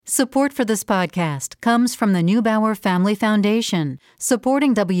Support for this podcast comes from the Neubauer Family Foundation,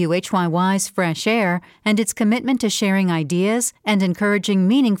 supporting WHYY's Fresh Air and its commitment to sharing ideas and encouraging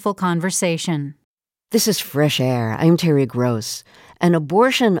meaningful conversation. This is Fresh Air. I'm Terry Gross. An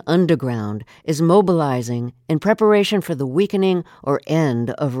abortion underground is mobilizing in preparation for the weakening or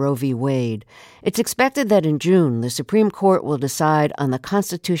end of Roe v. Wade. It's expected that in June, the Supreme Court will decide on the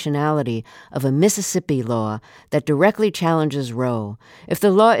constitutionality of a Mississippi law that directly challenges Roe. If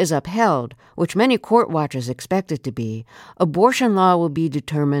the law is upheld, which many court watchers expect it to be, abortion law will be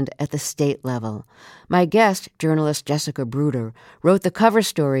determined at the state level. My guest, journalist Jessica Bruder, wrote the cover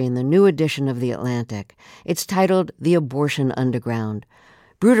story in the new edition of The Atlantic. It's titled The Abortion Underground.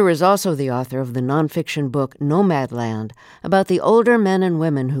 Bruder is also the author of the nonfiction book Nomadland, about the older men and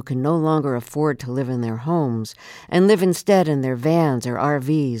women who can no longer afford to live in their homes and live instead in their vans or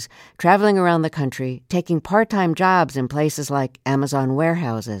RVs, traveling around the country, taking part-time jobs in places like Amazon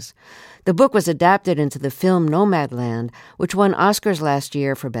warehouses. The book was adapted into the film Nomadland, which won Oscars last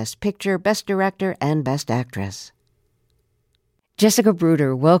year for Best Picture, Best Director, and Best Actress. Jessica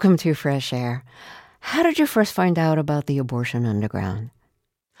Bruder, welcome to Fresh Air. How did you first find out about the abortion underground?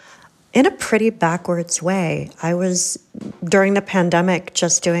 In a pretty backwards way. I was, during the pandemic,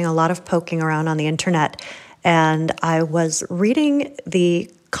 just doing a lot of poking around on the internet, and I was reading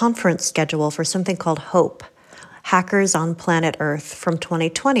the conference schedule for something called HOPE, Hackers on Planet Earth, from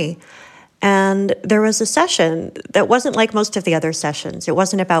 2020. And there was a session that wasn't like most of the other sessions. It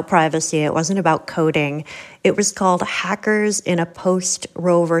wasn't about privacy. It wasn't about coding. It was called Hackers in a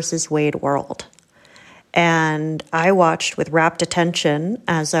Post-Roe versus Wade World. And I watched with rapt attention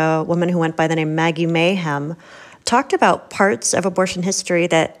as a woman who went by the name Maggie Mayhem talked about parts of abortion history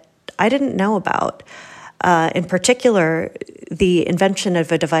that I didn't know about. In particular, the invention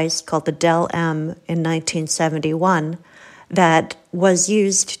of a device called the Del-M in 1971 that was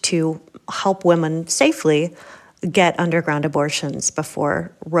used to help women safely get underground abortions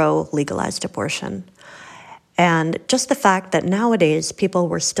before Roe legalized abortion. And just the fact that nowadays people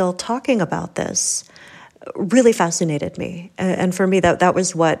were still talking about this really fascinated me. And for me, that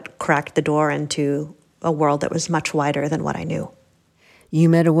was what cracked the door into a world that was much wider than what I knew. You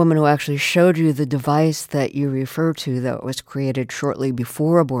met a woman who actually showed you the device that you refer to that was created shortly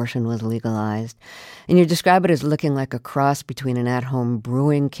before abortion was legalized. And you describe it as looking like a cross between an at-home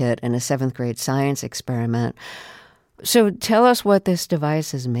brewing kit and a 7th grade science experiment. So tell us what this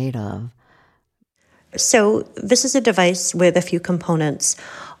device is made of. So this is a device with a few components.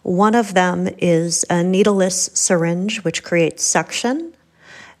 One of them is a needleless syringe, which creates suction.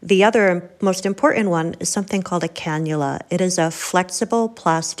 The other most important one is something called a cannula. It is a flexible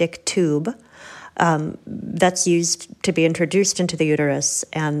plastic tube that's used to be introduced into the uterus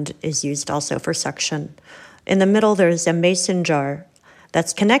and is used also for suction. In the middle, there's a mason jar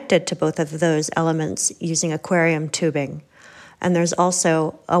that's connected to both of those elements using aquarium tubing. And there's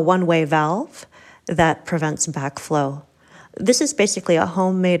also a one-way valve that prevents backflow. This is basically a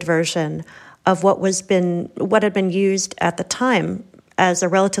homemade version of what had been used at the time as a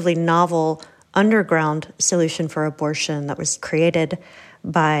relatively novel underground solution for abortion that was created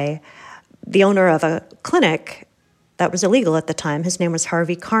by the owner of a clinic that was illegal at the time. His name was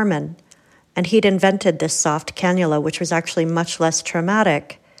Harvey Karman, and he'd invented this soft cannula, which was actually much less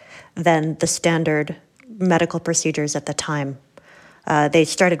traumatic than the standard medical procedures at the time. They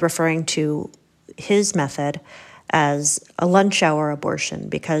started referring to his method as a lunch hour abortion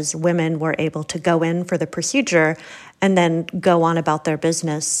because women were able to go in for the procedure and then go on about their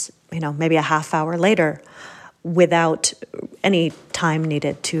business, maybe a half hour later without any time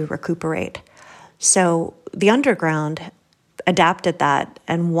needed to recuperate. So the underground adapted that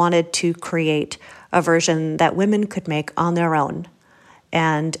and wanted to create a version that women could make on their own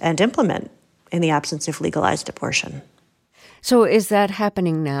and implement in the absence of legalized abortion. So is that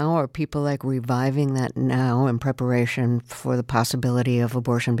happening now? Are people reviving that now in preparation for the possibility of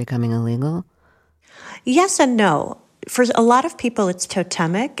abortion becoming illegal? Yes and no. For a lot of people, it's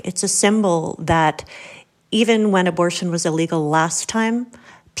totemic. It's a symbol that even when abortion was illegal last time,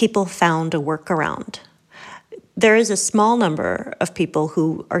 people found a workaround. There is a small number of people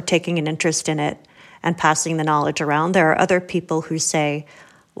who are taking an interest in it and passing the knowledge around. There are other people who say,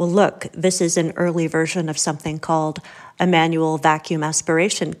 well, look, this is an early version of something called a manual vacuum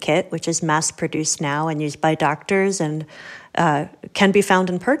aspiration kit, which is mass-produced now and used by doctors and can be found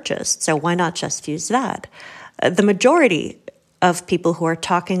and purchased. So why not just use that? The majority of people who are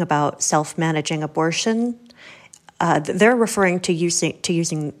talking about self-managing abortion, they're referring to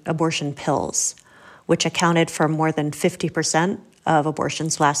using abortion pills, which accounted for more than 50% of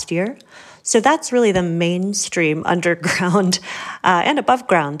abortions last year. So that's really the mainstream underground and above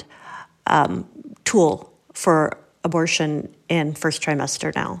ground tool for abortion in first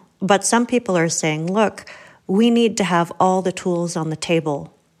trimester now. But some people are saying, look, we need to have all the tools on the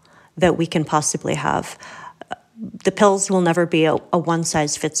table that we can possibly have. The pills will never be a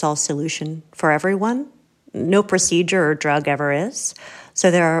one-size-fits-all solution for everyone. No procedure or drug ever is. So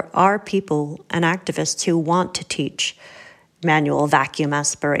there are people and activists who want to teach manual vacuum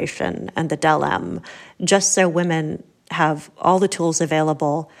aspiration and the Del-M, just so women have all the tools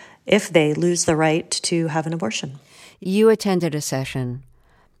available if they lose the right to have an abortion. You attended a session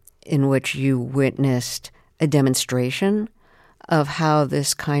in which you witnessed a demonstration of how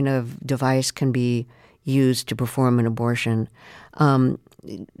this kind of device can be used to perform an abortion.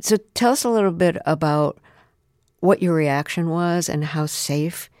 So tell us a little bit about what your reaction was and how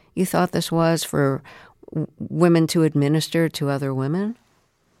safe you thought this was for women to administer to other women?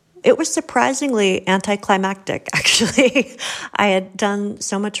 It was surprisingly anticlimactic, actually. I had done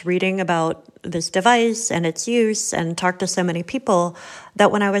so much reading about this device and its use and talked to so many people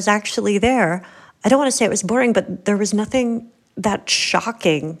that when I was actually there, I don't want to say it was boring, but there was nothing that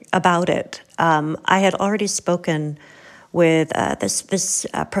shocking about it. I had already spoken with this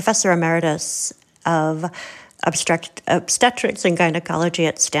professor emeritus of obstetrics and gynecology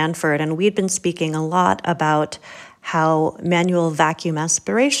at Stanford, and we'd been speaking a lot about how manual vacuum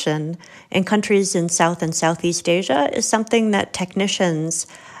aspiration in countries in South and Southeast Asia is something that technicians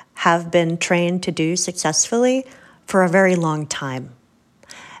have been trained to do successfully for a very long time.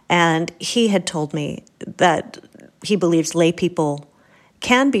 And he had told me that he believes lay people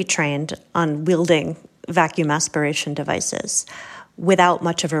can be trained on wielding vacuum aspiration devices without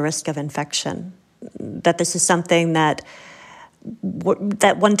much of a risk of infection. That this is something that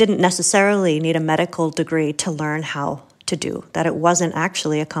one didn't necessarily need a medical degree to learn how to do, that it wasn't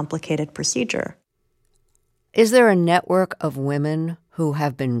actually a complicated procedure. Is there a network of women who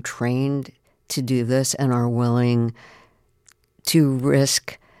have been trained to do this and are willing to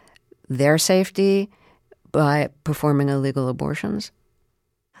risk their safety by performing illegal abortions?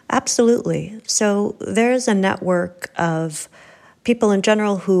 Absolutely. So there's a network of people in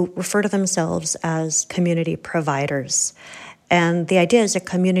general who refer to themselves as community providers. And the idea is a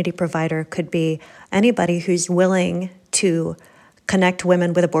community provider could be anybody who's willing to connect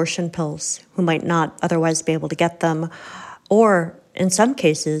women with abortion pills who might not otherwise be able to get them, or in some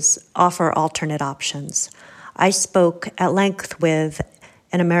cases, offer alternate options. I spoke at length with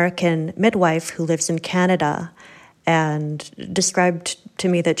an American midwife who lives in Canada and described to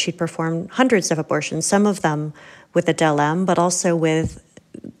me that she'd performed hundreds of abortions, some of them with the Del-M, but also with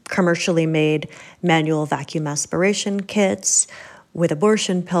commercially made manual vacuum aspiration kits, with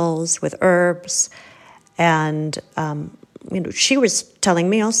abortion pills, with herbs. And she was telling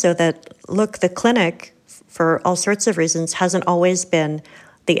me also that, look, the clinic, for all sorts of reasons, hasn't always been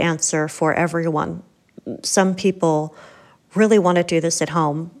the answer for everyone. Some people really want to do this at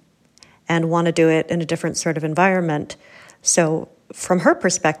home and want to do it in a different sort of environment. So from her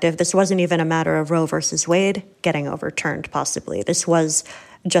perspective, this wasn't even a matter of Roe versus Wade getting overturned, possibly. This was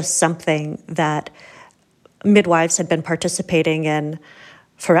just something that midwives had been participating in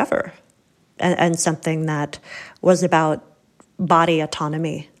forever, and something that was about body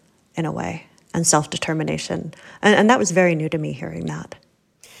autonomy in a way and self-determination. And that was very new to me, hearing that.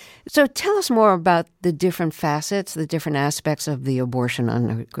 So tell us more about the different facets, the different aspects of the abortion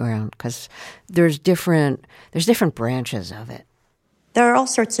underground, because there's different branches of it. There are all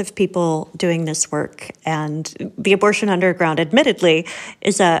sorts of people doing this work, and the abortion underground, admittedly,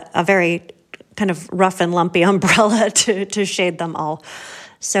 is a very kind of rough and lumpy umbrella to shade them all.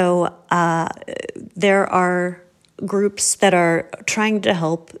 So there are groups that are trying to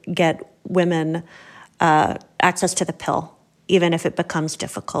help get women access to the pill, even if it becomes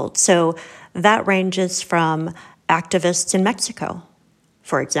difficult. So that ranges from activists in Mexico,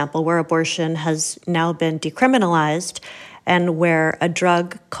 for example, where abortion has now been decriminalized, and where a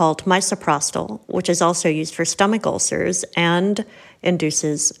drug called misoprostol, which is also used for stomach ulcers and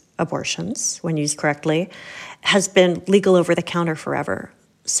induces abortions when used correctly, has been legal over the counter forever.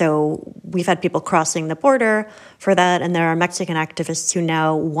 So we've had people crossing the border for that, and there are Mexican activists who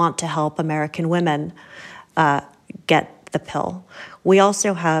now want to help American women get the pill. We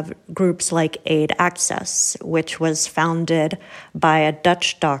also have groups like Aid Access, which was founded by a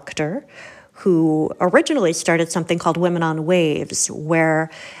Dutch doctor who originally started something called Women on Waves, where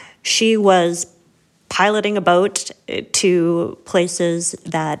she was piloting a boat to places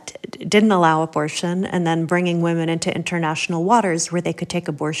that didn't allow abortion and then bringing women into international waters where they could take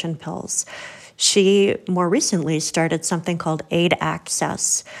abortion pills. She more recently started something called Aid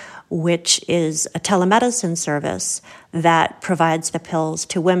Access, which is a telemedicine service that provides the pills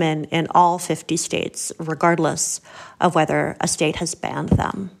to women in all 50 states, regardless of whether a state has banned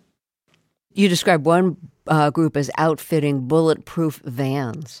them. You describe one group as outfitting bulletproof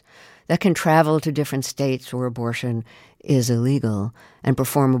vans that can travel to different states where abortion is illegal and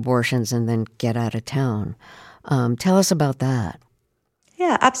perform abortions and then get out of town. Tell us about that.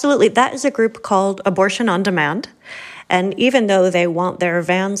 Yeah, absolutely. That is a group called Abortion on Demand. And even though they want their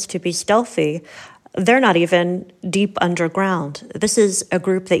vans to be stealthy, they're not even deep underground. This is a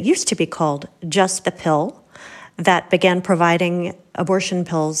group that used to be called Just the Pill, that began providing abortion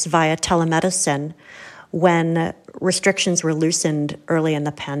pills via telemedicine when restrictions were loosened early in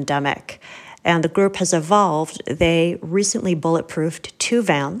the pandemic. And the group has evolved. They recently bulletproofed 2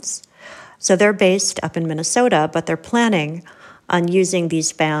 vans. So they're based up in Minnesota, but they're planning on using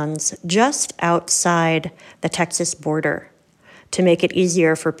these vans just outside the Texas border to make it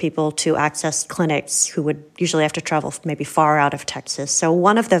easier for people to access clinics who would usually have to travel maybe far out of Texas. So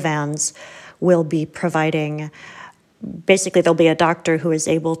one of the vans will be providing, basically there'll be a doctor who is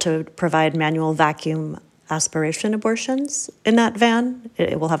able to provide manual vacuum aspiration abortions in that van.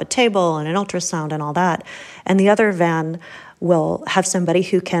 It will have a table and an ultrasound and all that. And the other van will have somebody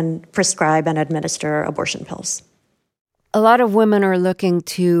who can prescribe and administer abortion pills. A lot of women are looking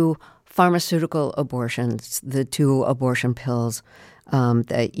to pharmaceutical abortions, the 2 abortion pills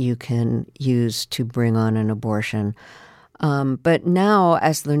that you can use to bring on an abortion. But now,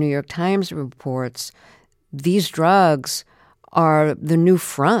 as the New York Times reports, these drugs are the new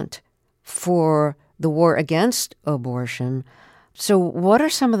front for the war against abortion. So what are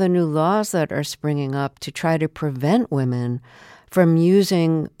some of the new laws that are springing up to try to prevent women from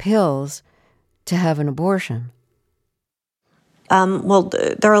using pills to have an abortion? Well,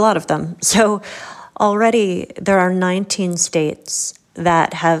 there are a lot of them. So already there are 19 states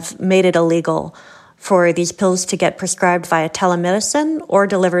that have made it illegal for these pills to get prescribed via telemedicine or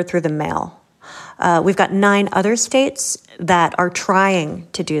delivered through the mail. We've got 9 other states that are trying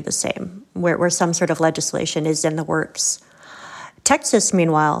to do the same, where some sort of legislation is in the works. Texas,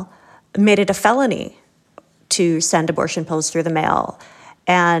 meanwhile, made it a felony to send abortion pills through the mail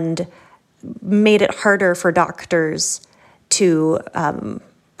and made it harder for doctors to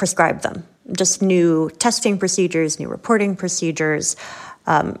prescribe them. Just new testing procedures, new reporting procedures,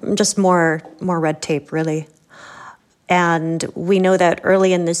 just more red tape, really. And we know that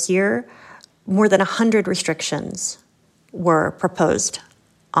early in this year, more than 100 restrictions were proposed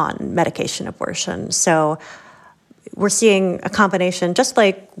on medication abortion. So we're seeing a combination, just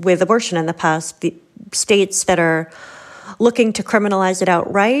like with abortion in the past, the states that are looking to criminalize it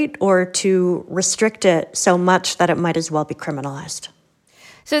outright or to restrict it so much that it might as well be criminalized.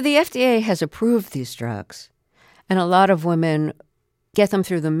 So the FDA has approved these drugs, and a lot of women get them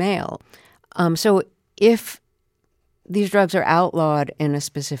through the mail. So if these drugs are outlawed in a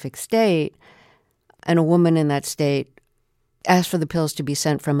specific state, and a woman in that state asks for the pills to be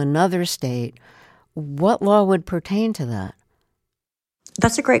sent from another state, what law would pertain to that?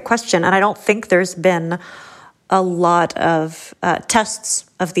 That's a great question, and I don't think there's been a lot of tests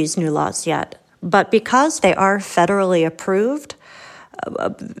of these new laws yet. But because they are federally approved,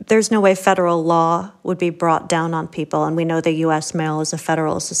 there's no way federal law would be brought down on people, and we know the U.S. mail is a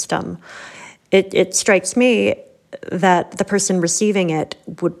federal system. It strikes me that the person receiving it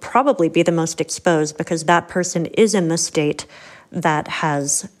would probably be the most exposed because that person is in the state that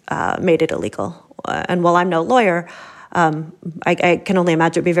has made it illegal. And while I'm no lawyer, I can only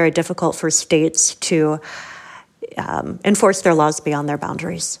imagine it would be very difficult for states to enforce their laws beyond their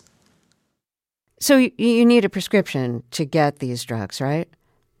boundaries. So you need a prescription to get these drugs, right?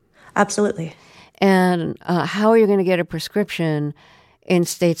 Absolutely. And how are you going to get a prescription in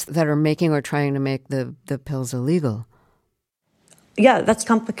states that are making or trying to make the pills illegal? Yeah, that's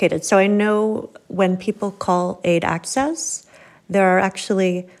complicated. So I know when people call Aid Access, there are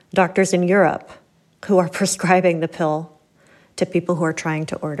actually doctors in Europe who are prescribing the pill to people who are trying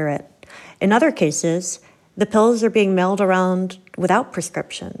to order it. In other cases, the pills are being mailed around without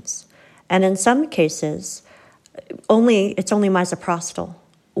prescriptions. And in some cases, it's only misoprostol,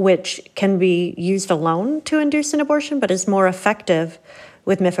 which can be used alone to induce an abortion, but is more effective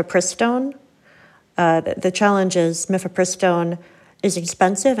with mifepristone. The challenge is mifepristone is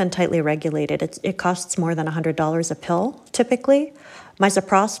expensive and tightly regulated. It costs more than $100 a pill, typically.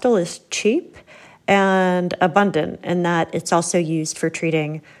 Misoprostol is cheap and abundant in that it's also used for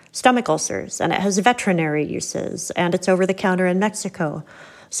treating stomach ulcers, and it has veterinary uses, and it's over-the-counter in Mexico.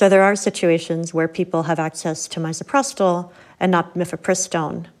 So there are situations where people have access to misoprostol and not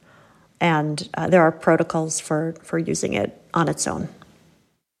mifepristone. and there are protocols for using it on its own.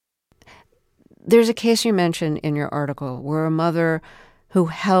 There's a case you mentioned in your article where a mother who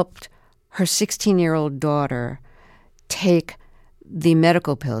helped her 16-year-old daughter take the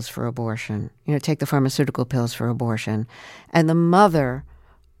medical pills for abortion, take the pharmaceutical pills for abortion, and the mother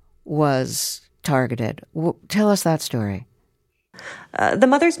was targeted. Tell us that story. The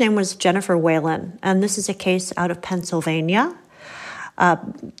mother's name was Jennifer Whalen, and this is a case out of Pennsylvania.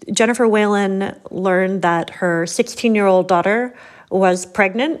 Jennifer Whalen learned that her 16-year-old daughter was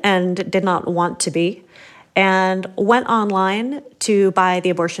pregnant and did not want to be, and went online to buy the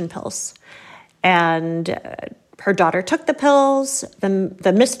abortion pills. And her daughter took the pills,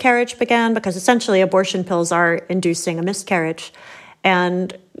 the miscarriage began, because essentially abortion pills are inducing a miscarriage.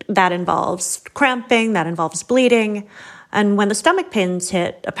 And that involves cramping, that involves bleeding. And when the stomach pains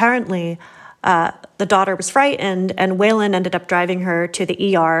hit, apparently the daughter was frightened, and Whalen ended up driving her to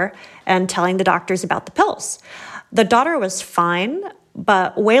the ER and telling the doctors about the pills. The daughter was fine,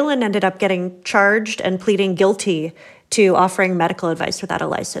 but Whalen ended up getting charged and pleading guilty to offering medical advice without a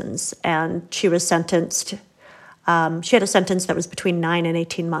license. And she was sentenced. She had a sentence that was between 9 and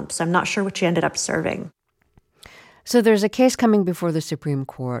 18 months. I'm not sure what she ended up serving. So there's a case coming before the Supreme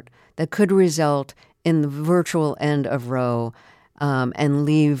Court that could result in the virtual end of Roe and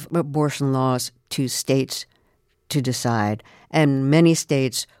leave abortion laws to states to decide. And many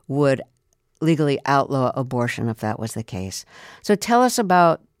states would legally outlaw abortion if that was the case. So tell us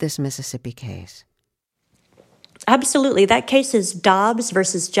about this Mississippi case. Absolutely. That case is Dobbs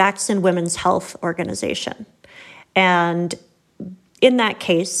versus Jackson Women's Health Organization. And in that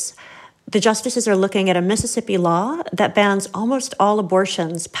case, the justices are looking at a Mississippi law that bans almost all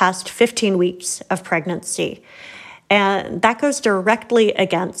abortions past 15 weeks of pregnancy. And that goes directly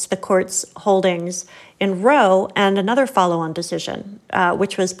against the court's holdings in Roe and another follow-on decision,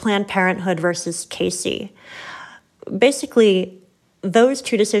 which was Planned Parenthood versus Casey. Basically, those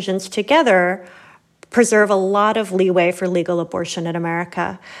two decisions together preserve a lot of leeway for legal abortion in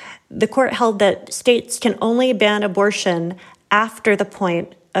America. The court held that states can only ban abortion after the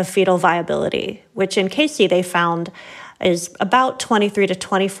point of fetal viability, which in Casey they found is about 23 to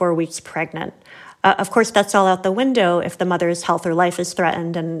 24 weeks pregnant. Of course, that's all out the window if the mother's health or life is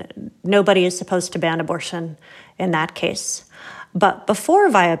threatened, and nobody is supposed to ban abortion in that case. But before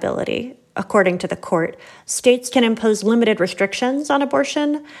viability, according to the court, states can impose limited restrictions on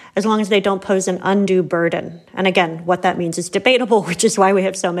abortion as long as they don't pose an undue burden. And again, what that means is debatable, which is why we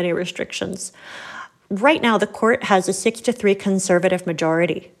have so many restrictions. Right now, the court has a 6-3 conservative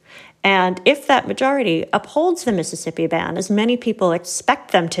majority. And if that majority upholds the Mississippi ban, as many people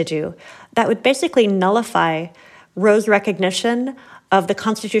expect them to do, that would basically nullify Roe's recognition of the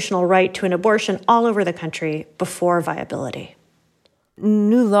constitutional right to an abortion all over the country before viability.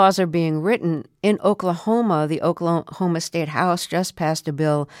 New laws are being written. In Oklahoma, the Oklahoma State House just passed a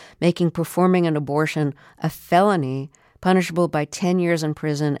bill making performing an abortion a felony, punishable by 10 years in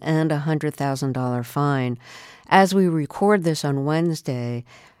prison and a $100,000 fine. As we record this on Wednesday,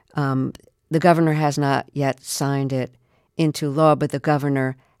 the governor has not yet signed it into law, but the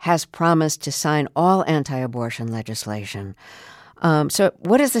governor has promised to sign all anti-abortion legislation. So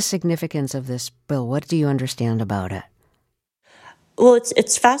what is the significance of this bill? What do you understand about it? Well,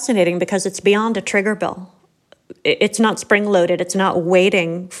 it's fascinating because it's beyond a trigger bill. It's not spring-loaded. It's not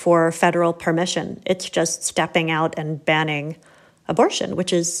waiting for federal permission. It's just stepping out and banning abortion,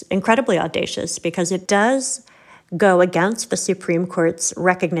 which is incredibly audacious because it does go against the Supreme Court's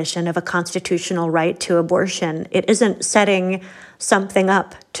recognition of a constitutional right to abortion. It isn't setting something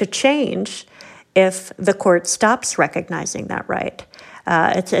up to change if the court stops recognizing that right.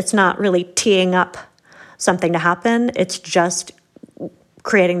 It's not really teeing up something to happen. It's just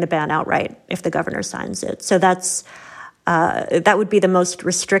creating the ban outright if the governor signs it. So that would be the most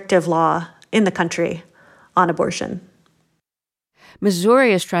restrictive law in the country on abortion.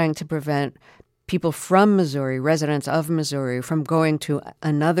 Missouri is trying to prevent people from Missouri, residents of Missouri, from going to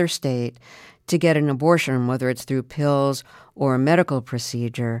another state to get an abortion, whether it's through pills or a medical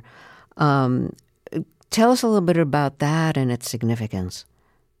procedure. Tell us a little bit about that and its significance.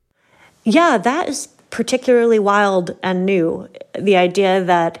 Yeah, that is particularly wild and new. The idea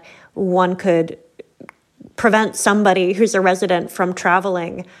that one could prevent somebody who's a resident from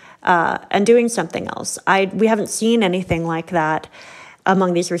traveling and doing something else. We haven't seen anything like that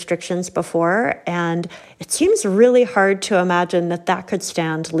among these restrictions before, and it seems really hard to imagine that could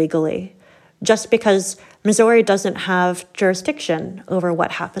stand legally, just because Missouri doesn't have jurisdiction over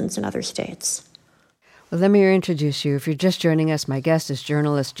what happens in other states. Well, let me introduce you. If you're just joining us, my guest is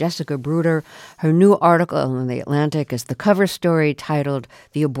journalist Jessica Bruder. Her new article in The Atlantic is the cover story titled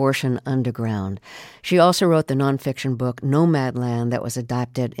The Abortion Underground. She also wrote the nonfiction book Nomadland that was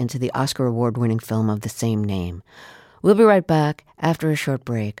adapted into the Oscar award-winning film of the same name. We'll be right back after a short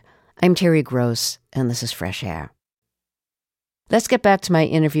break. I'm Terry Gross, and this is Fresh Air. Let's get back to my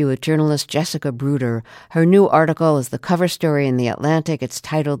interview with journalist Jessica Bruder. Her new article is the cover story in The Atlantic. It's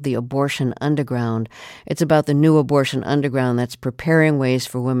titled The Abortion Underground. It's about the new abortion underground that's preparing ways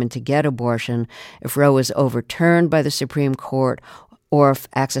for women to get abortion if Roe is overturned by the Supreme Court or if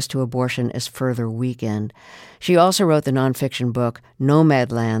access to abortion is further weakened. She also wrote the nonfiction book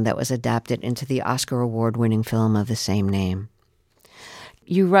Nomadland that was adapted into the Oscar award-winning film of the same name.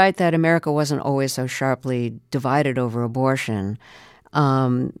 You write that America wasn't always so sharply divided over abortion,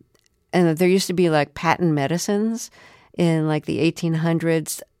 and that there used to be like patent medicines in like the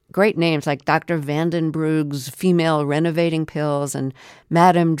 1800s, great names like Dr. Vandenbrug's female renovating pills and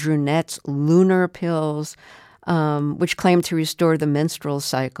Madame Drunet's lunar pills, which claimed to restore the menstrual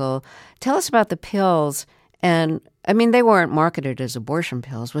cycle. Tell us about the pills. And I mean, they weren't marketed as abortion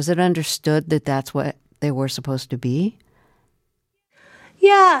pills. Was it understood that that's what they were supposed to be?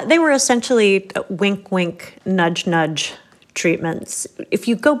 Yeah, they were essentially wink, wink, nudge, nudge treatments. If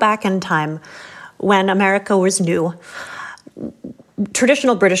you go back in time, when America was new,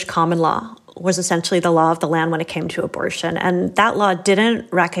 traditional British common law was essentially the law of the land when it came to abortion. And that law didn't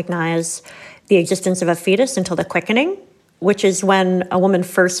recognize the existence of a fetus until the quickening, which is when a woman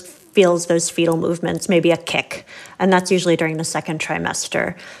first feels those fetal movements, maybe a kick. And that's usually during the second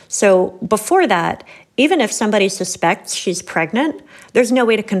trimester. So before that, even if somebody suspects she's pregnant, there's no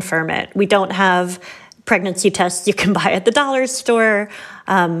way to confirm it. We don't have pregnancy tests you can buy at the dollar store.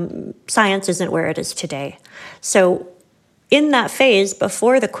 Science isn't where it is today. So in that phase,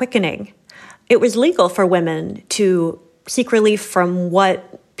 before the quickening, it was legal for women to seek relief from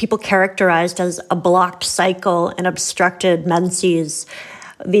what people characterized as a blocked cycle and obstructed menses.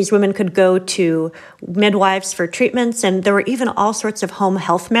 These women could go to midwives for treatments, and there were even all sorts of home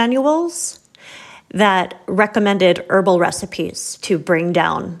health manuals that recommended herbal recipes to bring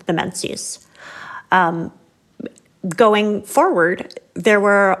down the menses. Going forward, there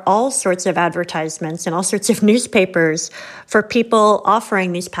were all sorts of advertisements and all sorts of newspapers for people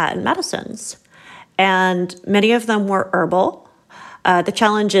offering these patent medicines. And many of them were herbal. The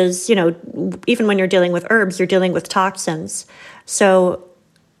challenge is, even when you're dealing with herbs, you're dealing with toxins. So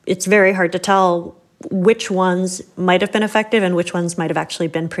it's very hard to tell which ones might have been effective and which ones might have actually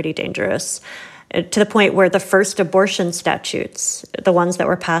been pretty dangerous. To the point where the first abortion statutes, the ones that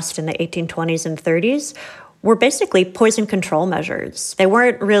were passed in the 1820s and 30s, were basically poison control measures. They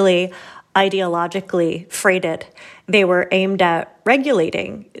weren't really ideologically freighted. They were aimed at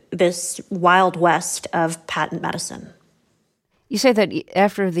regulating this wild west of patent medicine. You say that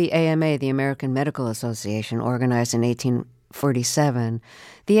after the AMA, the American Medical Association, organized in 1847,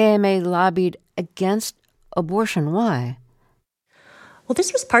 the AMA lobbied against abortion. Why? Well,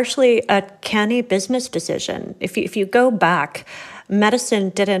 this was partially a canny business decision. If you go back, medicine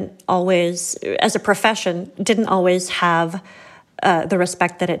didn't always, as a profession, didn't always have the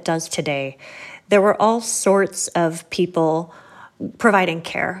respect that it does today. There were all sorts of people providing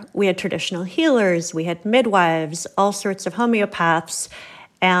care. We had traditional healers, we had midwives, all sorts of homeopaths,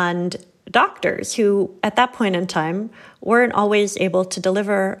 and doctors who, at that point in time, weren't always able to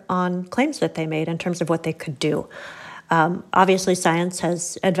deliver on claims that they made in terms of what they could do. Obviously, science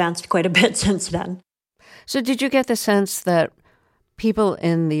has advanced quite a bit since then. So did you get the sense that people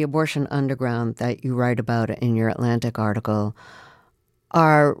in the abortion underground that you write about in your Atlantic article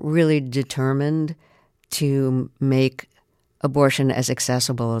are really determined to make abortion as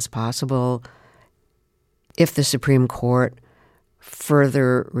accessible as possible if the Supreme Court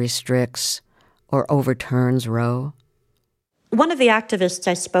further restricts or overturns Roe? One of the activists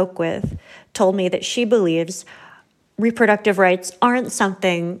I spoke with told me that she believes reproductive rights aren't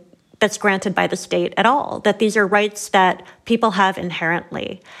something that's granted by the state at all, that these are rights that people have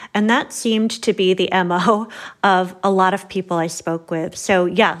inherently. And that seemed to be the MO of a lot of people I spoke with. So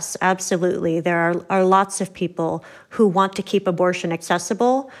yes, absolutely, there are lots of people who want to keep abortion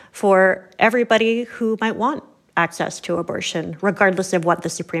accessible for everybody who might want access to abortion, regardless of what the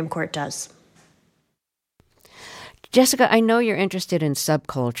Supreme Court does. Jessica, I know you're interested in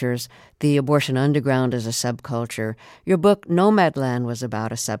subcultures. The abortion underground is a subculture. Your book, Nomadland, was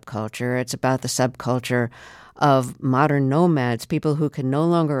about a subculture. It's about the subculture of modern nomads, people who can no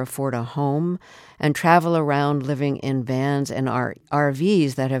longer afford a home and travel around living in vans and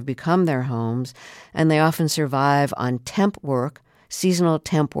RVs that have become their homes, and they often survive on temp work, seasonal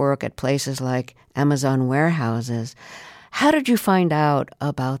temp work at places like Amazon warehouses. How did you find out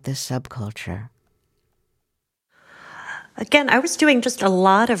about this subculture? Again, I was doing just a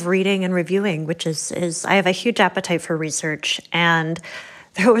lot of reading and reviewing, which is I have a huge appetite for research. And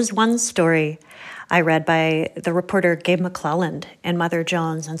there was one story I read by the reporter Gabe McClelland in Mother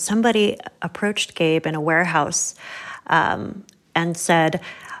Jones, and somebody approached Gabe in a warehouse and said,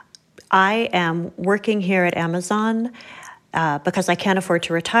 I am working here at Amazon because I can't afford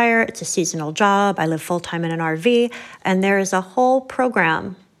to retire. It's a seasonal job. I live full-time in an RV, and there is a whole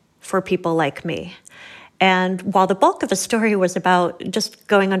program for people like me. And while the bulk of the story was about just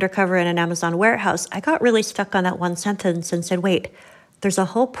going undercover in an Amazon warehouse, I got really stuck on that one sentence and said, wait, there's a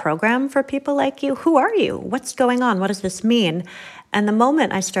whole program for people like you? Who are you? What's going on? What does this mean? And the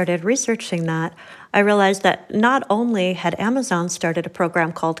moment I started researching that, I realized that not only had Amazon started a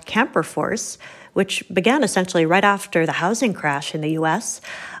program called Camper Force, which began essentially right after the housing crash in the US,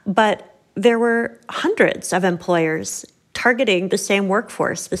 but there were hundreds of employers targeting the same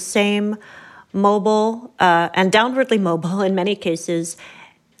workforce, the same mobile and downwardly mobile, in many cases,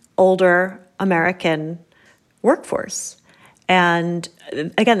 older American workforce. And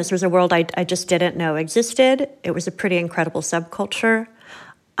again, this was a world I just didn't know existed. It was a pretty incredible subculture.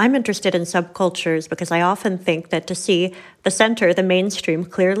 I'm interested in subcultures because I often think that to see the center, the mainstream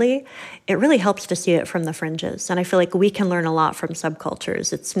clearly, it really helps to see it from the fringes. And I feel like we can learn a lot from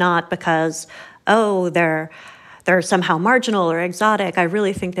subcultures. It's not because, they're somehow marginal or exotic. I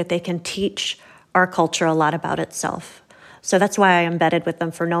really think that they can teach our culture a lot about itself. So that's why I embedded with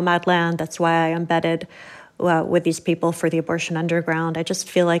them for Nomadland. That's why I embedded with these people for the Abortion Underground. I just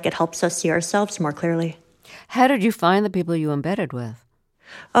feel like it helps us see ourselves more clearly. How did you find the people you embedded with?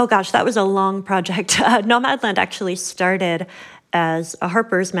 Oh gosh, that was a long project. Nomadland actually started as a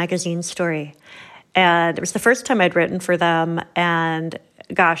Harper's Magazine story. And it was the first time I'd written for them. And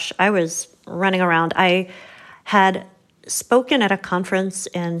gosh, I was running around. I had spoken at a conference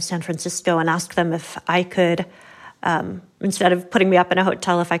in San Francisco and asked them if I could, instead of putting me up in a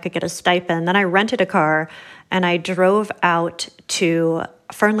hotel, if I could get a stipend. Then I rented a car and I drove out to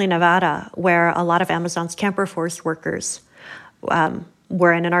Fernley, Nevada, where a lot of Amazon's Camper Force workers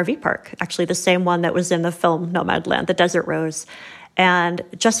were in an RV park, actually the same one that was in the film Nomadland, the Desert Rose, and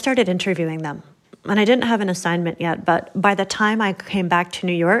just started interviewing them. And I didn't have an assignment yet, but by the time I came back to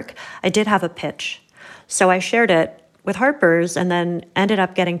New York, I did have a pitch. So I shared it with Harper's and then ended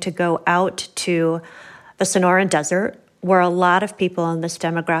up getting to go out to the Sonoran Desert, where a lot of people in this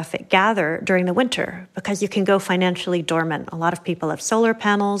demographic gather during the winter because you can go financially dormant. A lot of people have solar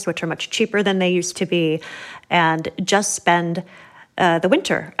panels, which are much cheaper than they used to be, and just spend the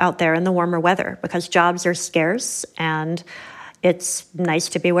winter out there in the warmer weather because jobs are scarce and it's nice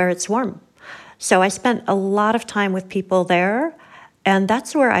to be where it's warm. So I spent a lot of time with people there. And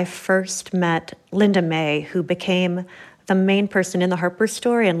that's where I first met Linda May, who became the main person in the Harper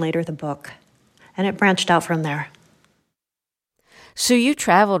story and later the book. And it branched out from there. So you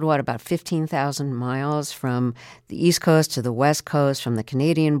traveled, about 15,000 miles from the East Coast to the West Coast, from the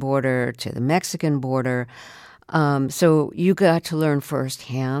Canadian border to the Mexican border. So you got to learn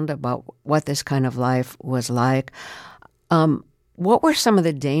firsthand about what this kind of life was like. What were some of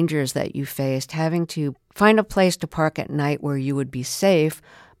the dangers that you faced having to find a place to park at night where you would be safe,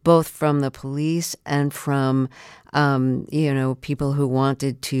 both from the police and from, people who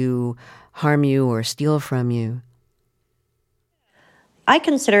wanted to harm you or steal from you? I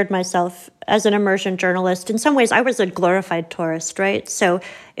considered myself as an immersion journalist. In some ways, I was a glorified tourist, right? So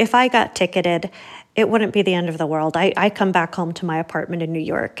if I got ticketed, it wouldn't be the end of the world. I come back home to my apartment in New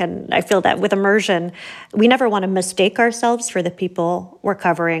York, and I feel that with immersion, we never want to mistake ourselves for the people we're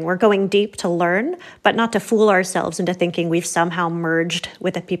covering. We're going deep to learn, but not to fool ourselves into thinking we've somehow merged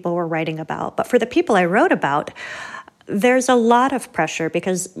with the people we're writing about. But for the people I wrote about, there's a lot of pressure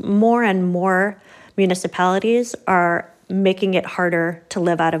because more and more municipalities are making it harder to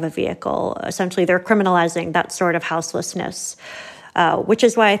live out of a vehicle. Essentially, they're criminalizing that sort of houselessness. Which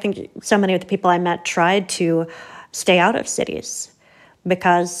is why I think so many of the people I met tried to stay out of cities.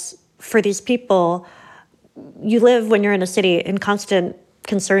 Because for these people, you live when you're in a city in constant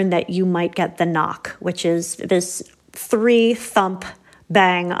concern that you might get the knock, which is this 3-thump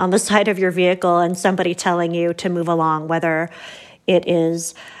bang on the side of your vehicle and somebody telling you to move along, whether it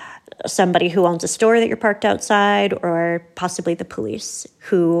is somebody who owns a store that you're parked outside, or possibly the police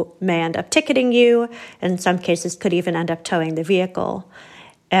who may end up ticketing you, in some cases could even end up towing the vehicle.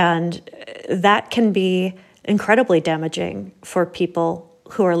 And that can be incredibly damaging for people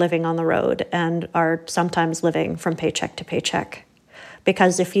who are living on the road and are sometimes living from paycheck to paycheck.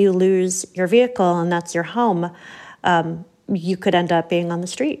 Because if you lose your vehicle and that's your home, you could end up being on the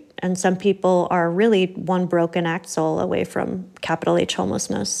street. And some people are really one broken axle away from capital H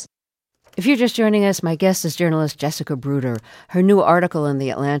homelessness. If you're just joining us, my guest is journalist Jessica Bruder. Her new article in The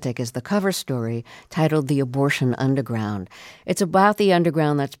Atlantic is the cover story titled The Abortion Underground. It's about the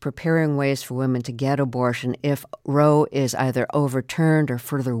underground that's preparing ways for women to get abortion if Roe is either overturned or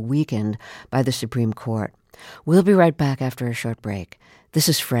further weakened by the Supreme Court. We'll be right back after a short break. This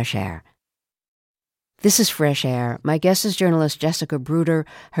is Fresh Air. This is Fresh Air. My guest is journalist Jessica Bruder.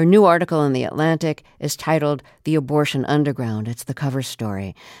 Her new article in The Atlantic is titled The Abortion Underground. It's the cover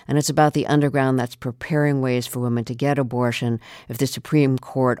story, and it's about the underground that's preparing ways for women to get abortion if the Supreme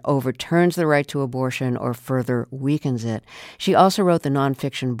Court overturns the right to abortion or further weakens it. She also wrote the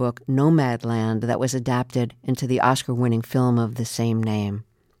nonfiction book Nomadland that was adapted into the Oscar-winning film of the same name.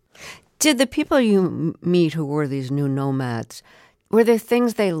 Did the people you meet who were these new nomads, were there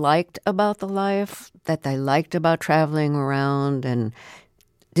things they liked about the life, that they liked about traveling around, and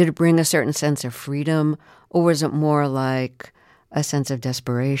did it bring a certain sense of freedom, or was it more like a sense of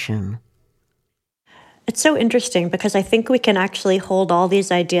desperation? It's so interesting because I think we can actually hold all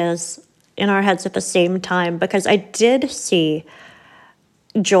these ideas in our heads at the same time, because I did see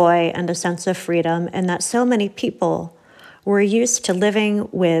joy and a sense of freedom, and that so many people were used to living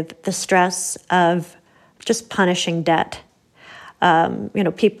with the stress of just punishing debt.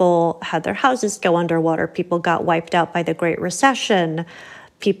 People had their houses go underwater. People got wiped out by the Great Recession.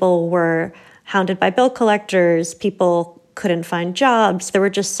 People were hounded by bill collectors. People couldn't find jobs. There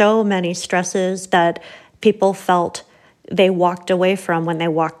were just so many stresses that people felt they walked away from when they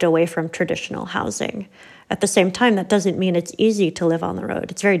walked away from traditional housing. At the same time, that doesn't mean it's easy to live on the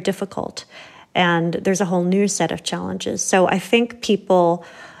road. It's very difficult. And there's a whole new set of challenges. So I think people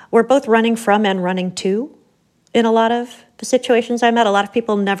were both running from and running to in a lot of the situations I met. A lot of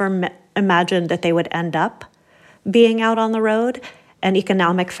people never imagined that they would end up being out on the road, and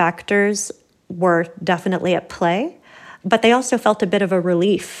economic factors were definitely at play. But they also felt a bit of a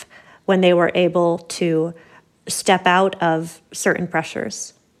relief when they were able to step out of certain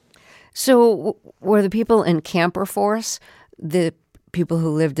pressures. So were the people in Camper Force, the people who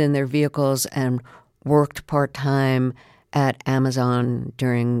lived in their vehicles and worked part-time at Amazon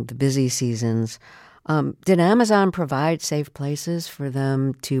during the busy seasons, did Amazon provide safe places for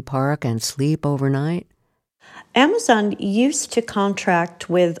them to park and sleep overnight? Amazon used to contract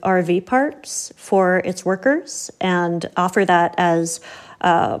with RV parks for its workers and offer that as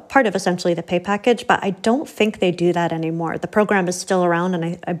part of essentially the pay package, but I don't think they do that anymore. The program is still around,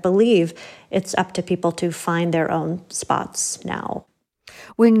 and I believe it's up to people to find their own spots now.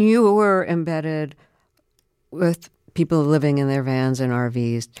 When you were embedded with people living in their vans and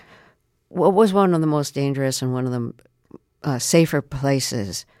RVs, what was one of the most dangerous and one of the safer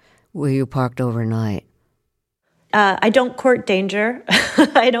places where you parked overnight? I don't court danger.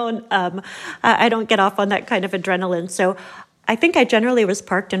 I don't get off on that kind of adrenaline. So I think I generally was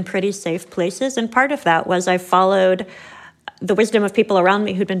parked in pretty safe places. And part of that was I followed the wisdom of people around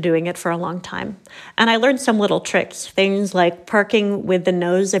me who'd been doing it for a long time. And I learned some little tricks, things like parking with the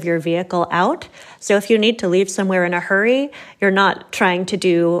nose of your vehicle out. So if you need to leave somewhere in a hurry, you're not trying to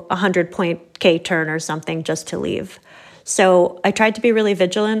do a 100-point K-turn or something just to leave. So I tried to be really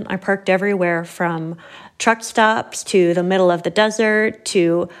vigilant. I parked everywhere from truck stops to the middle of the desert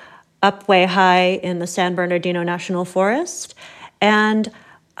to up way high in the San Bernardino National Forest. And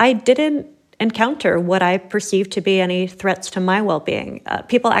I didn't encounter what I perceived to be any threats to my well-being.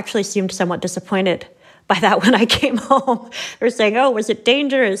 People actually seemed somewhat disappointed by that when I came home. They were saying, "Oh, was it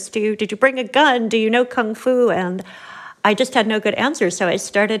dangerous? Did you bring a gun? Do you know Kung Fu?" And I just had no good answers. So I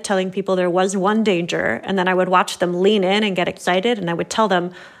started telling people there was one danger, and then I would watch them lean in and get excited, and I would tell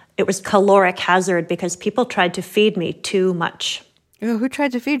them it was caloric hazard because people tried to feed me too much. Who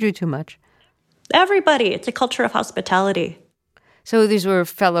tried to feed you too much? Everybody. It's a culture of hospitality. So these were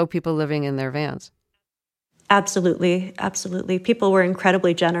fellow people living in their vans? Absolutely, absolutely. People were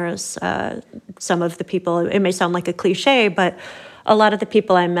incredibly generous. Some of the people, it may sound like a cliche, but a lot of the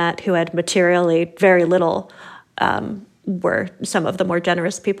people I met who had materially very little were some of the more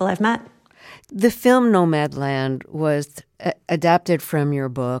generous people I've met. The film Nomadland was adapted from your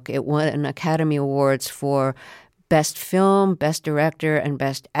book. It won Academy Awards for Best Film, Best Director, and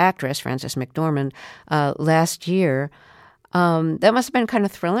Best Actress, Frances McDormand, last year. That must have been kind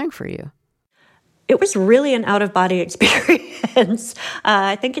of thrilling for you. It was really an out-of-body experience.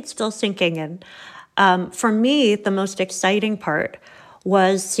 I think it's still sinking in. For me, the most exciting part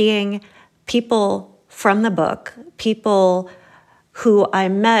was seeing people from the book, people who I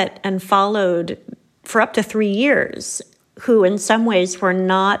met and followed for up to 3 years, who in some ways were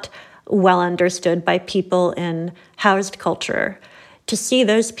not well understood by people in housed culture. To see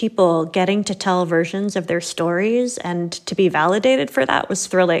those people getting to tell versions of their stories and to be validated for that was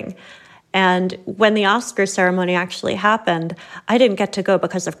thrilling. And when the Oscar ceremony actually happened, I didn't get to go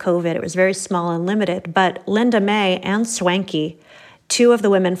because of COVID. It was very small and limited. But Linda May and Swanky, two of the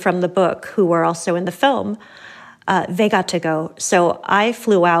women from the book who were also in the film, they got to go. So I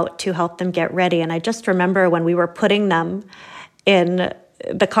flew out to help them get ready. And I just remember when we were putting them in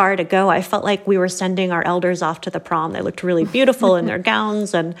the car to go, I felt like we were sending our elders off to the prom. They looked really beautiful in their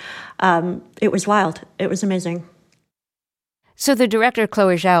gowns, and it was wild. It was amazing. So the director,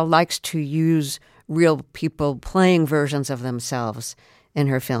 Chloe Zhao, likes to use real people playing versions of themselves in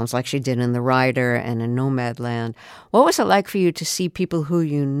her films, like she did in The Rider and in Nomadland. What was it like for you to see people who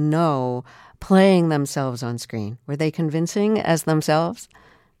you know playing themselves on screen? Were they convincing as themselves?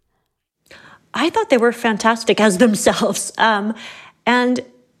 I thought they were fantastic as themselves. And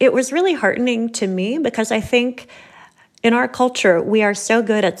it was really heartening to me because I think in our culture, we are so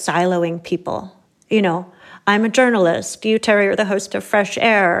good at siloing people. You know, I'm a journalist. You, Terry, are the host of Fresh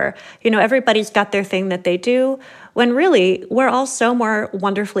Air. You know, everybody's got their thing that they do, when really we're all so more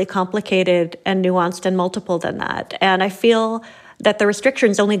wonderfully complicated and nuanced and multiple than that. And I feel that the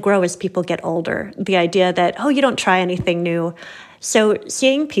restrictions only grow as people get older. The idea that, oh, you don't try anything new. So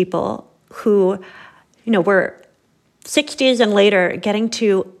seeing people who, you know, were 60s and later getting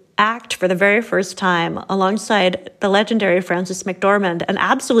to act for the very first time alongside the legendary Frances McDormand and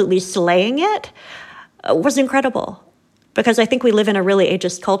absolutely slaying it was incredible. Because I think we live in a really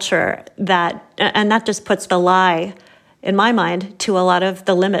ageist culture and that just puts the lie, in my mind, to a lot of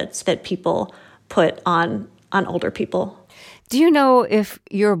the limits that people put on older people. Do you know if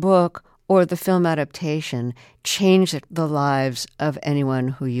your book or the film adaptation changed the lives of anyone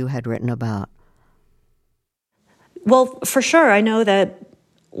who you had written about? Well, for sure. I know that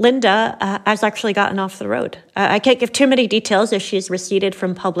Linda has actually gotten off the road. I can't give too many details as she's receded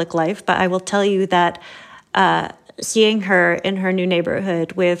from public life, but I will tell you that seeing her in her new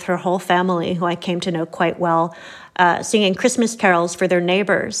neighborhood with her whole family, who I came to know quite well, singing Christmas carols for their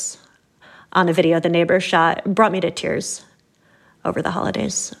neighbors on a video the neighbors shot, brought me to tears over the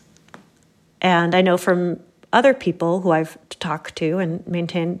holidays. And I know from other people who I've talked to and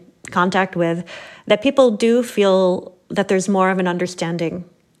maintained contact with that people do feel that there's more of an understanding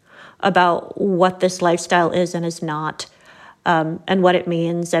about what this lifestyle is and is not, and what it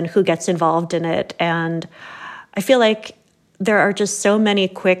means and who gets involved in it. And I feel like there are just so many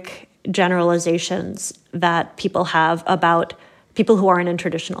quick generalizations that people have about people who aren't in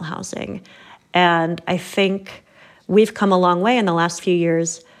traditional housing. And I think we've come a long way in the last few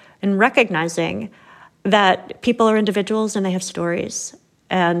years in recognizing that people are individuals and they have stories,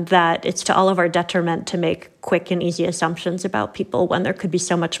 and that it's to all of our detriment to make quick and easy assumptions about people when there could be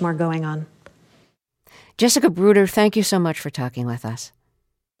so much more going on. Jessica Bruder, thank you so much for talking with us.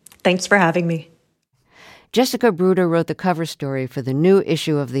 Thanks for having me. Jessica Bruder wrote the cover story for the new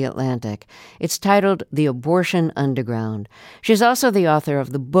issue of The Atlantic. It's titled The Abortion Underground. She's also the author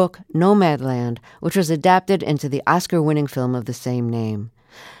of the book Nomadland, which was adapted into the Oscar-winning film of the same name.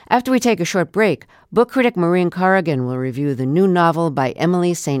 After we take a short break, book critic Maureen Corrigan will review the new novel by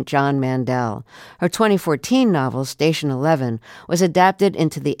Emily St. John Mandel. Her 2014 novel, Station 11, was adapted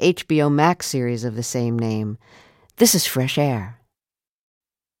into the HBO Max series of the same name. This is Fresh Air.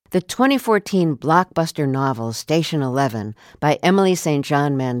 The 2014 blockbuster novel Station 11 by Emily St.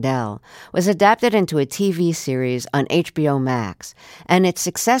 John Mandel was adapted into a TV series on HBO Max, and its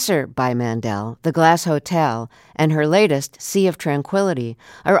successor by Mandel, The Glass Hotel, and her latest, Sea of Tranquility,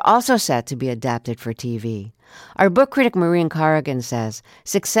 are also set to be adapted for TV. Our book critic Maureen Corrigan says,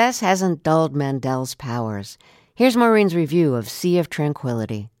 success hasn't dulled Mandel's powers. Here's Maureen's review of Sea of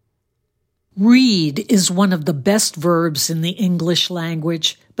Tranquility. Read is one of the best verbs in the English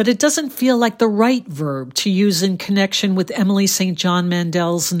language, but it doesn't feel like the right verb to use in connection with Emily St. John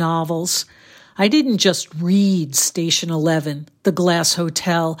Mandel's novels. I didn't just read Station 11, The Glass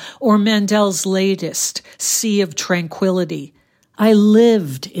Hotel, or Mandel's latest, Sea of Tranquility. I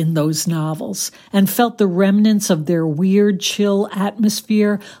lived in those novels and felt the remnants of their weird, chill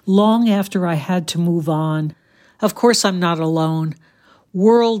atmosphere long after I had to move on. Of course, I'm not alone.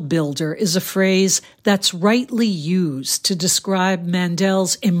 World builder is a phrase that's rightly used to describe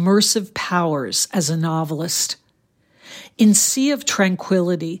Mandel's immersive powers as a novelist. In Sea of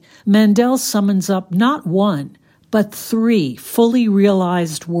Tranquility, Mandel summons up not one, but 3 fully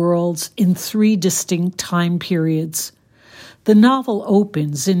realized worlds in 3 distinct time periods. The novel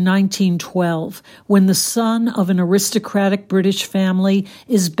opens in 1912 when the son of an aristocratic British family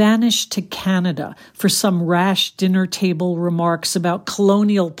is banished to Canada for some rash dinner table remarks about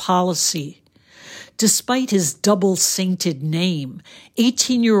colonial policy. Despite his double-sainted name,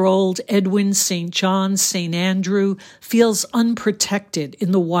 18-year-old Edwin St. John St. Andrew feels unprotected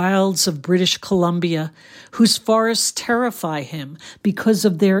in the wilds of British Columbia, whose forests terrify him because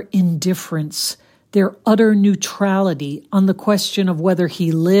of their indifference, their utter neutrality on the question of whether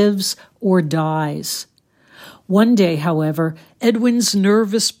he lives or dies. One day, however, Edwin's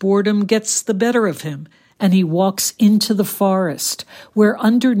nervous boredom gets the better of him, and he walks into the forest, where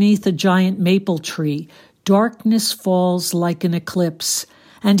underneath a giant maple tree, darkness falls like an eclipse,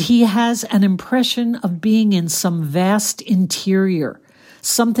 and he has an impression of being in some vast interior,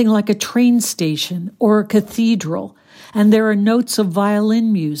 something like a train station or a cathedral, and there are notes of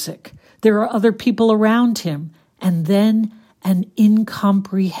violin music. There are other people around him, and then an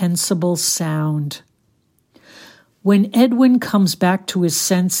incomprehensible sound. When Edwin comes back to his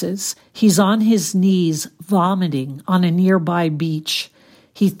senses, he's on his knees vomiting on a nearby beach.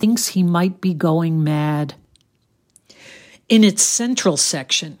 He thinks he might be going mad. In its central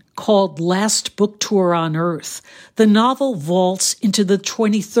section, called Last Book Tour on Earth, the novel vaults into the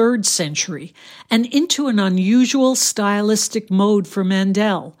 23rd century and into an unusual stylistic mode for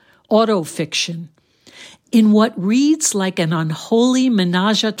Mandel, autofiction. In what reads like an unholy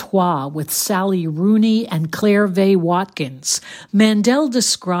menage a trois with Sally Rooney and Claire Vaye Watkins, Mandel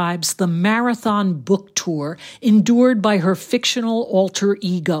describes the marathon book tour endured by her fictional alter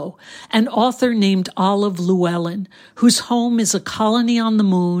ego, an author named Olive Llewellyn, whose home is a colony on the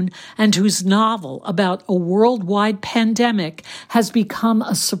moon and whose novel about a worldwide pandemic has become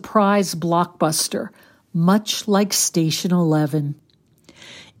a surprise blockbuster, much like Station 11.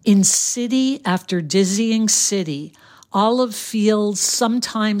 In city after dizzying city, Olive fields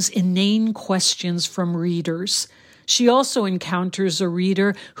sometimes inane questions from readers. She also encounters a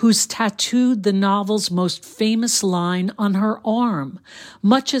reader who's tattooed the novel's most famous line on her arm,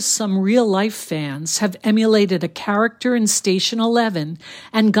 much as some real-life fans have emulated a character in Station 11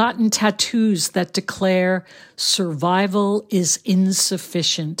 and gotten tattoos that declare, "Survival is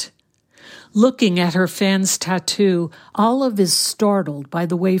insufficient." Looking at her fan's tattoo, Olive is startled by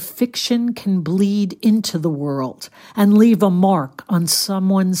the way fiction can bleed into the world and leave a mark on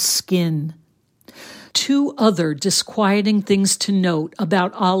someone's skin. Two other disquieting things to note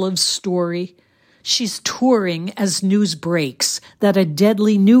about Olive's story. She's touring as news breaks that a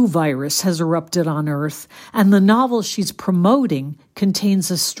deadly new virus has erupted on Earth, and the novel she's promoting contains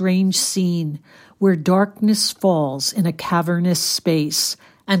a strange scene where darkness falls in a cavernous space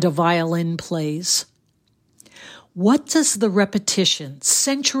and a violin plays. What does the repetition,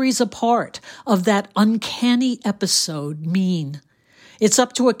 centuries apart, of that uncanny episode mean? It's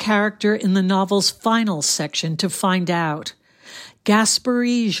up to a character in the novel's final section to find out.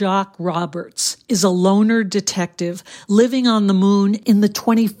 Gaspari Jacques Roberts is a loner detective living on the moon in the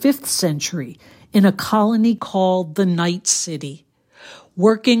 25th century in a colony called the Night City.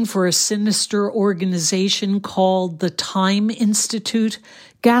 Working for a sinister organization called the Time Institute,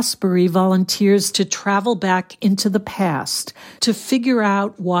 Gaspari volunteers to travel back into the past to figure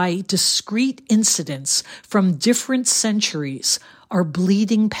out why discrete incidents from different centuries are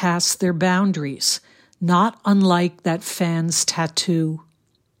bleeding past their boundaries, not unlike that fan's tattoo.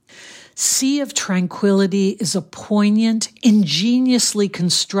 Sea of Tranquility is a poignant, ingeniously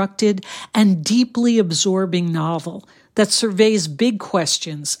constructed, and deeply absorbing novel that surveys big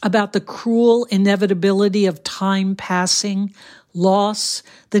questions about the cruel inevitability of time passing, loss,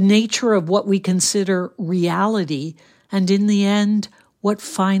 the nature of what we consider reality, and in the end, what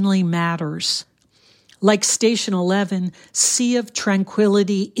finally matters. Like Station 11, Sea of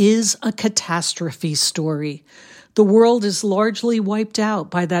Tranquility is a catastrophe story. The world is largely wiped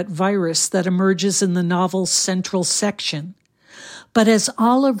out by that virus that emerges in the novel's central section. But as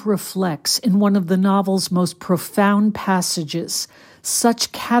Olive reflects in one of the novel's most profound passages,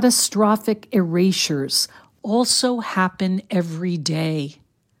 such catastrophic erasures also happen every day.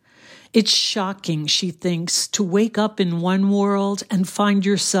 It's shocking, she thinks, to wake up in one world and find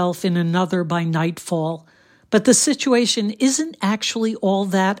yourself in another by nightfall. But the situation isn't actually all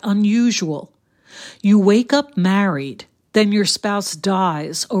that unusual. You wake up married, then your spouse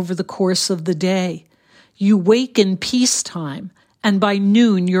dies over the course of the day. You wake in peacetime, and by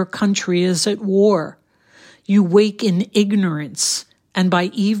noon your country is at war. You wake in ignorance, and by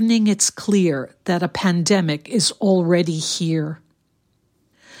evening it's clear that a pandemic is already here.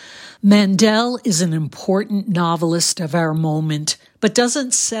 Mandel is an important novelist of our moment, but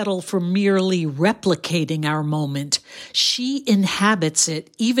doesn't settle for merely replicating our moment. She inhabits it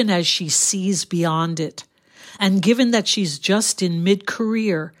even as she sees beyond it. And given that she's just in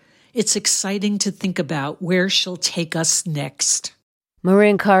mid-career, it's exciting to think about where she'll take us next.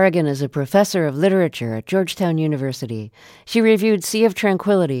 Maureen Corrigan is a professor of literature at Georgetown University. She reviewed Sea of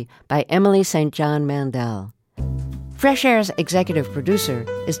Tranquility by Emily St. John Mandel. Fresh Air's executive producer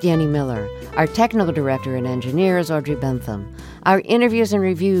is Danny Miller. Our technical director and engineer is Audrey Bentham. Our interviews and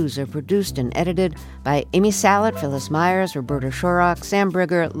reviews are produced and edited by Amy Salet, Phyllis Myers, Roberta Shorrock, Sam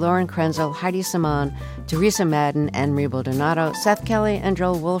Brigger, Lauren Krenzel, Heidi Saman, Teresa Madden, Anne-Marie Baldonado, Seth Kelly, and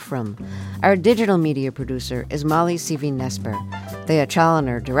Joel Wolfram. Our digital media producer is Molly Seavey-Nesper. Thea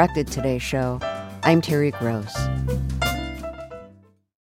Chaloner directed today's show. I'm Terry Gross.